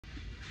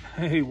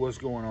Hey, what's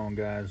going on,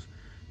 guys?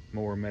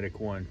 Mower Medic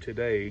 1.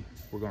 Today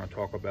we're going to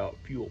talk about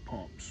fuel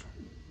pumps,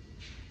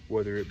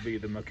 whether it be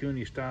the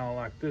Mikuni style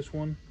like this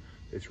one,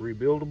 it's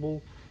rebuildable,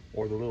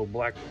 or the little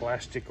black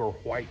plastic or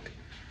white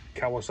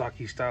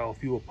Kawasaki style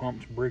fuel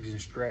pumps,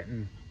 Briggs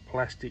Stratton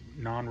plastic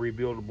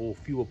non-rebuildable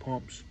fuel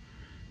pumps.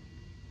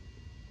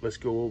 Let's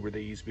go over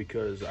these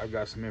because I've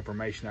got some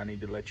information I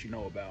need to let you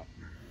know about.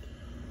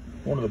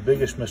 One of the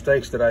biggest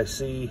mistakes that I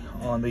see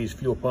on these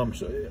fuel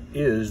pumps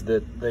is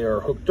that they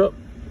are hooked up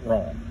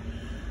wrong.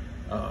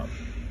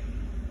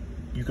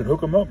 You can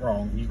hook them up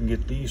wrong. You can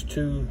get these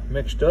two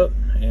mixed up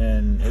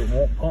and it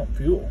won't pump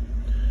fuel.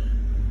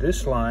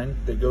 This line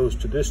that goes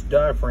to this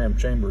diaphragm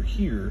chamber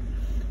here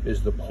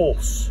is the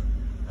pulse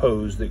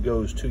hose that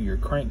goes to your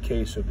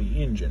crankcase of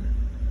the engine.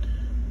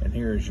 And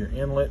here is your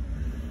inlet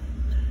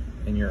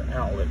and your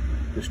outlet.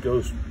 This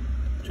goes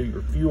to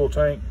your fuel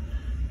tank,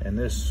 and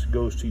this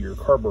goes to your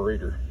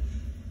carburetor.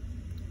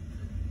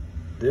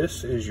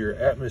 This is your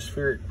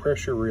atmospheric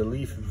pressure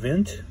relief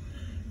vent.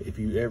 If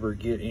you ever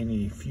get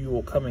any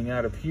fuel coming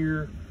out of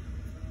here,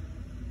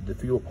 the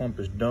fuel pump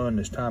is done.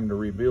 It's time to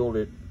rebuild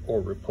it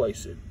or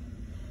replace it.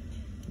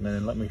 And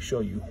then let me show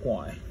you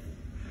why.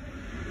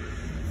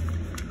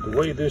 The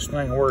way this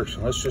thing works,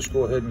 let's just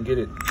go ahead and get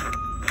it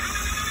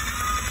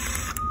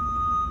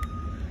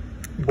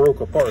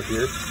broke apart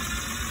here.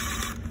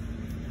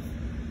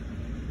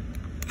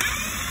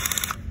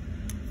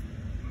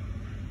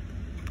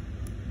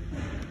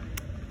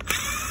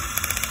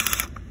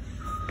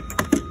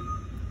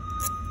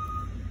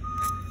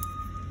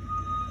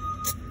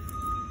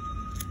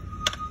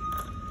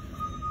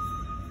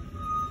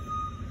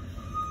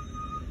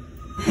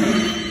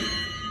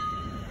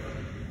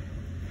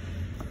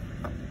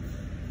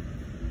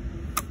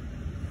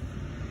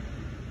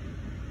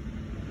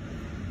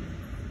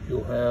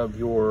 You'll have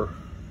your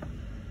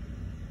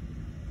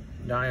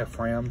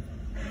diaphragm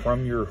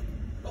from your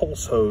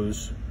pulse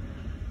hose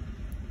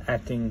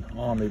acting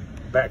on the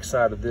back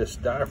side of this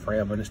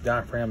diaphragm, and this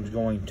diaphragm is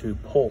going to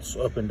pulse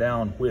up and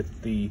down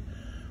with the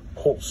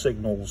pulse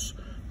signals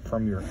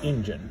from your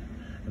engine.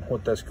 And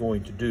what that's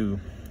going to do,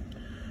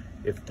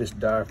 if this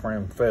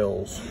diaphragm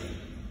fails,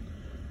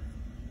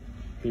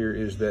 here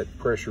is that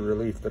pressure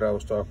relief that I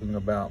was talking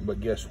about,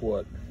 but guess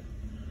what?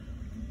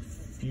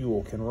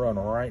 Fuel can run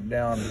right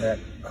down that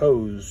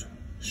hose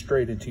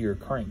straight into your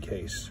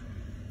crankcase.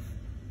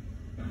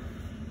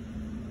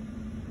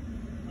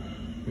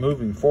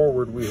 Moving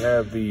forward, we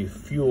have the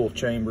fuel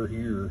chamber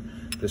here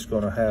that's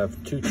going to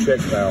have two check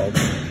valves.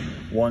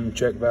 One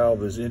check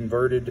valve is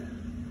inverted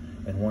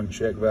and one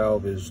check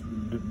valve is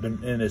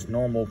in its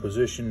normal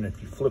position.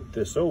 If you flip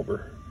this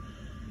over,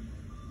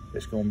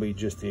 it's going to be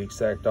just the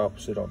exact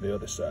opposite on the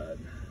other side.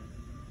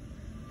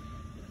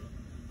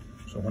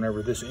 So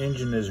whenever this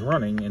engine is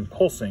running and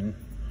pulsing,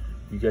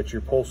 you got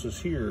your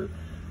pulses here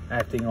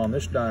acting on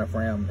this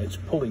diaphragm. It's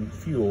pulling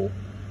fuel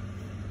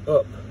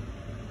up.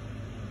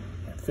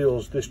 It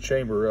fills this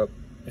chamber up,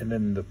 and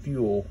then the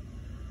fuel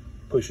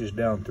pushes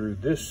down through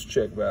this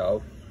check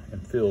valve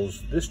and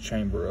fills this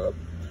chamber up,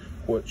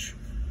 which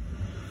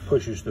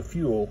pushes the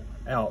fuel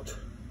out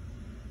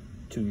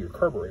to your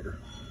carburetor.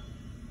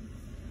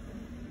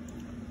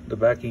 The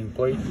backing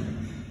plate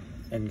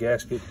and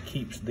gasket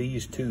keeps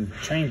these two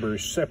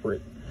chambers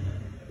separate.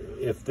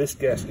 If this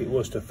gasket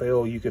was to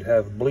fail, you could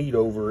have bleed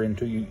over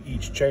into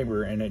each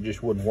chamber and it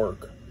just wouldn't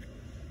work.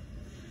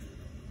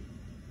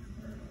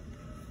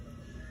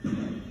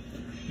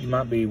 You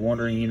might be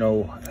wondering, you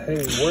know,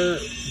 hey, where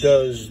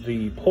does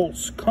the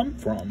pulse come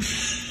from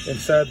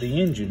inside the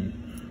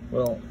engine?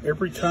 Well,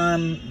 every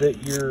time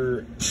that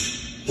your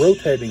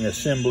rotating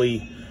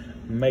assembly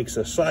makes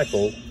a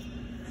cycle,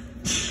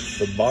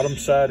 the bottom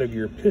side of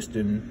your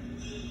piston,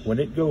 when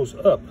it goes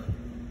up,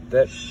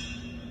 that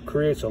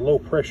creates a low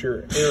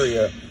pressure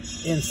area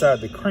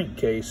inside the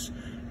crankcase,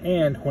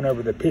 and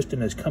whenever the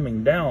piston is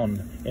coming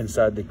down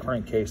inside the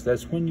crankcase,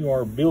 that's when you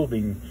are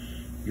building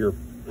your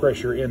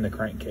pressure in the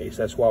crankcase.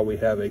 That's why we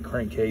have a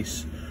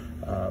crankcase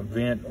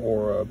vent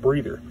or a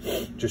breather,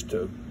 just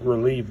to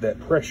relieve that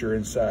pressure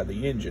inside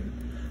the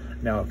engine.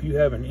 Now, if you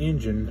have an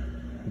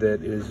engine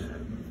that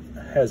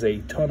has a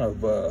ton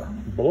of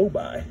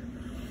blow-by,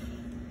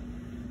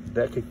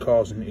 that could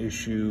cause an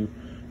issue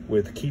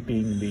with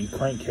keeping the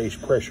crankcase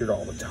pressured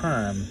all the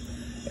time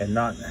and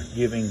not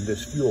giving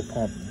this fuel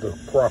pump the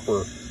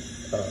proper,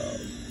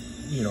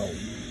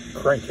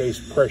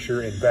 crankcase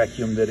pressure and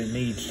vacuum that it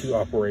needs to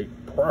operate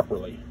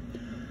properly.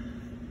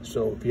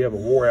 So if you have a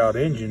wore out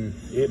engine,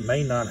 it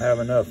may not have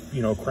enough,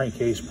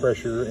 crankcase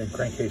pressure and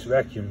crankcase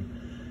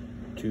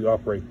vacuum to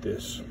operate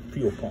this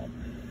fuel pump.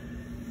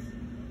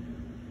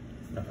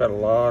 I've had a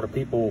lot of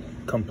people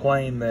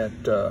complain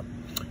that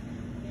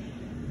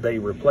they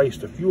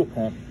replaced a fuel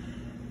pump,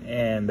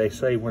 and they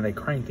say when they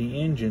crank the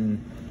engine,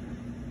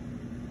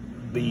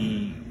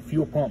 the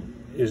fuel pump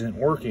isn't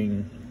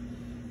working,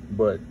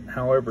 but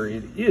however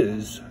it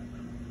is,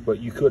 but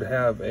you could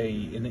have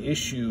an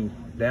issue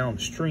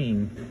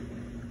downstream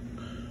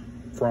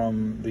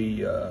from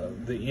the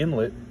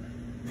inlet.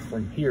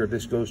 From here,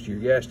 this goes to your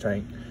gas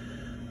tank.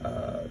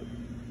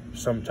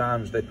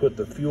 Sometimes they put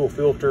the fuel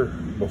filter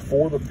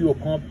before the fuel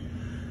pump,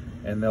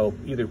 and they'll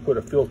either put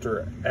a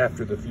filter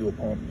after the fuel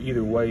pump.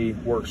 Either way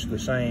works the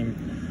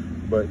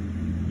same, but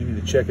you need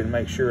to check and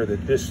make sure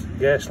that this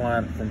gas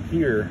line from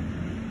here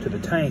to the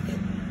tank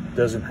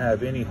doesn't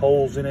have any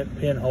holes in it,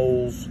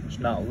 pinholes, it's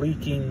not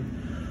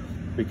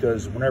leaking,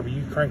 because whenever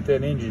you crank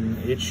that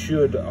engine, it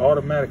should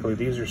automatically,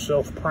 these are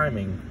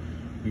self-priming,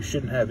 you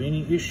shouldn't have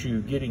any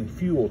issue getting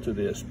fuel to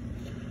this.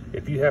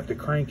 If you have to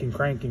crank and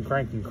crank and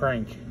crank and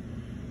crank,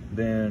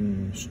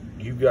 then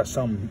you've got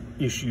some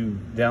issue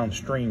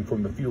downstream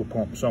from the fuel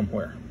pump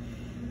somewhere,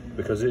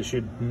 because it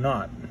should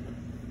not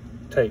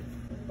take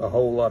a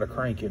whole lot of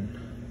cranking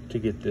to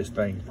get this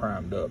thing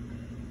primed up.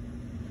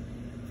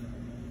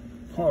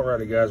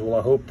 Alrighty guys, well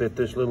I hope that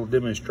this little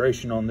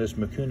demonstration on this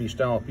Mikuni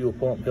style fuel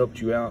pump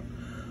helped you out.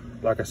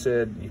 Like I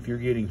said, if you're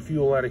getting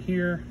fuel out of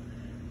here,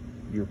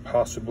 you're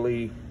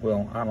possibly,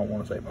 well, I don't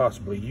want to say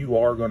possibly, you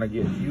are going to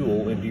get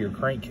fuel into your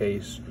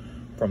crankcase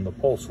from the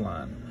pulse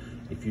line.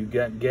 If you've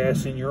got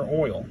gas in your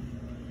oil,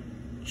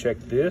 check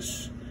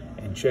this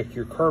and check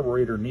your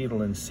carburetor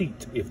needle and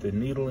seat. If the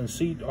needle and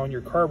seat on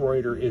your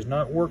carburetor is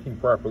not working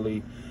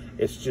properly,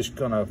 it's just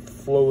going to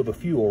flow the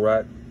fuel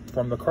right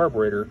from the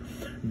carburetor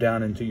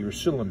down into your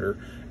cylinder,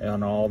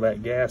 and all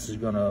that gas is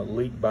going to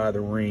leak by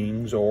the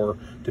rings, or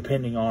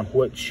depending on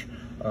which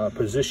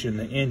position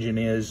the engine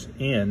is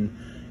in,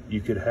 you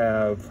could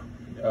have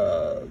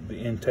the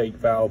intake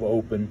valve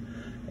open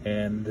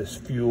and this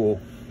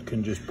fuel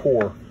can just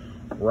pour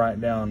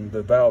right down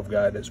the valve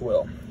guide as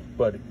well.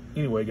 But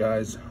anyway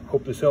guys,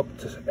 hope this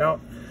helped us out.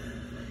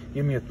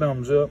 Give me a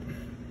thumbs up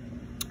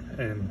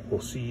and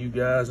we'll see you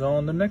guys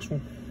on the next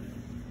one.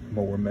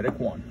 Mower Medic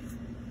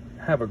 1.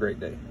 Have a great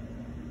day.